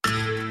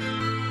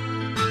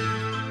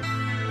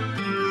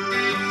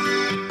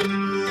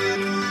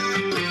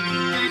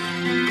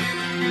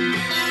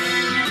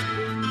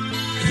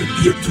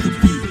to the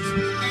beat.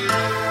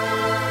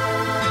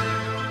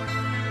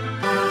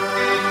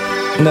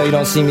 No, you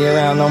don't see me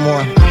around no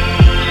more.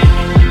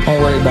 Don't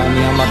worry about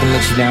me, I'm not gonna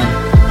let you down.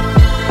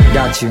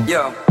 Got you.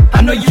 Yo,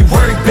 I know you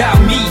worried about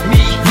me.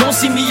 You don't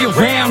see me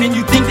around and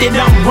you think that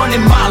I'm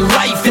running my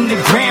life in the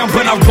ground,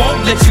 but I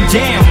won't let you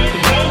down.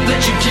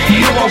 You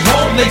know I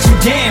won't let you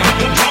down.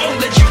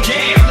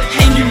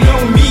 And you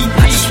know me,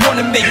 I just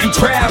wanna make you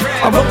proud.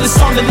 I wrote this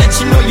song to let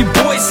you know your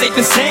boy's safe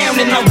and sound,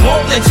 and I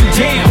won't let you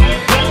down.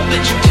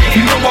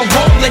 You know I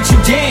won't let you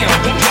down.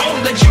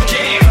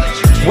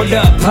 What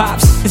up,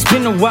 Pops? It's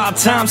been a wild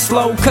time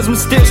slow, cause I'm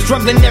still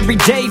struggling every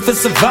day for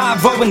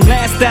survival. And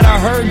last that I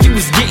heard, you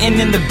was getting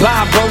in the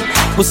Bible.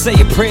 Well, say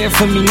a prayer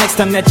for me next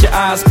time that your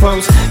eyes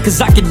close,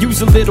 cause I could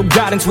use a little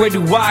guidance. Where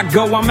do I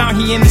go? I'm out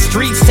here in the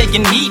streets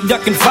taking heat,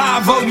 ducking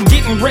 5-0. You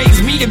didn't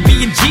raise me to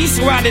be a G,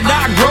 so how did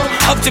I grow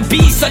up to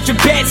be such a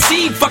bad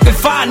seed? Fuck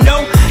if I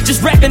know.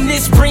 Just rapping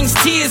this brings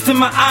tears to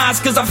my eyes,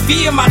 cause I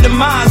fear my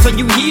demise. Are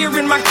you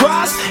hearing my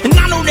cries? And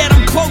I know that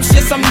I'm close,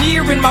 yes I'm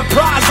nearing my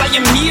prize. I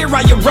am here,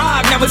 I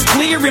arrive, now it's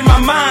clear in my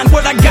mind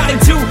what I gotta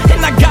do,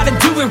 and I gotta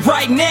do it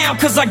right now,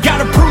 cause I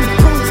gotta prove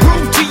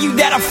to you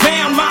that I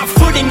found my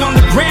footing on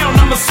the ground.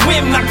 I'ma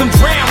swim, not gonna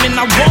drown, and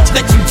I won't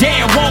let you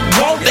down,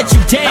 won't let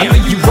you down. I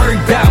know you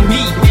worried about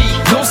me,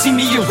 don't see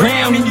me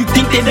around, and you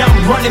think that I'm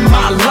running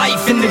my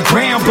life in the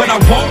ground, but I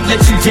won't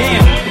let you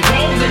down.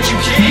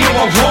 You know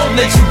I won't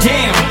let you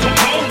down.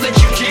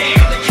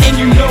 And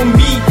you know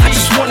me, I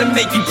just wanna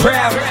make you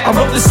proud. I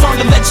wrote this song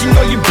to let you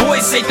know your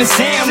boy's safe and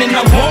sound, and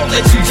I won't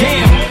let you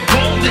down.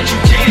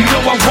 You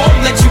know I won't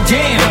let you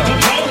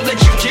down.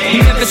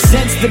 Ever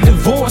since the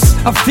divorce,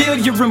 I feel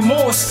your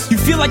remorse. You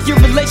feel like your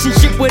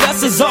relationship with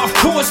us is off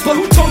course, but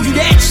who told you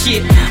that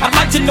shit? I'd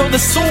like to know the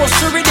source.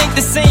 Sure, it ain't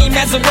the same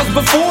as it was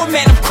before,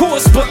 man, of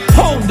course. But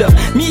hold up,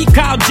 me,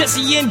 Kyle,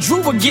 Jesse, and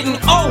Drew are getting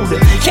older.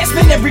 Can't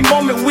spend every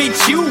moment with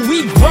you,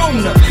 we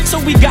grown up, so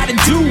we gotta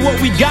do what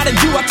we gotta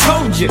do. I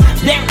told you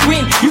that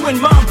when you and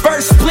mom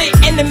first split,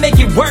 and to make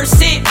it worse,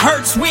 it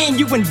hurts when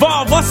you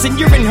involve us and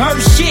you're in her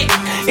shit.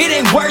 It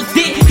ain't worth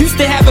it. Used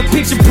to have a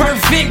picture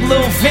perfect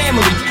little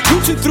family. You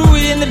two threw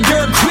it in the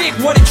dirt quick,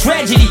 what a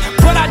tragedy.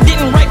 But I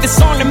didn't write the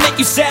song to make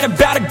you sad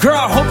about a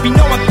girl. Hope you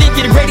know I think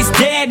you're the greatest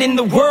dad in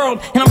the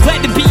world, and I'm glad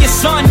to be your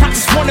son. I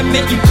just wanna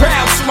make you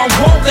proud, so I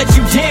won't let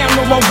you down.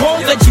 No, I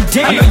won't let you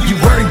down. I know you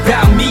worried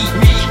about me,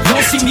 you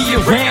don't see me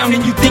around,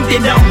 and you think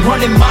that I'm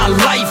running my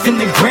life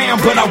in the ground,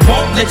 but I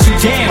won't let you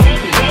down.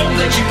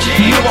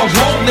 You know I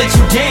won't let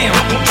you down.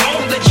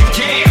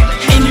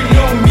 And you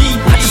know me,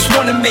 I just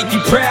wanna make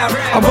you proud.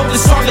 I wrote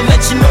this song to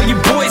let you know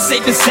your boy's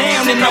safe and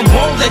sound, and I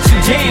won't let you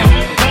down.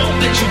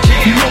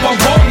 You know I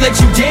won't let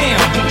you down.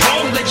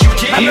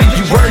 I know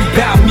you worried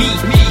about me,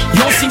 you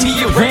don't see me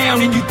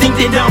around, and you think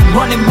that I'm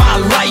running my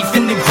life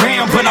in the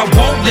ground, but I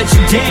won't let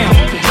you down.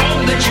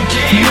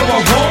 You know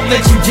I won't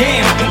let you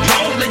down.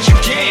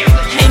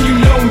 And you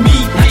know me,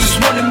 I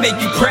just wanna make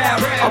you proud.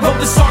 I wrote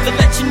this song to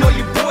let you know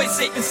your boy's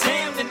safe and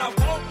sound, and I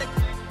won't let you down.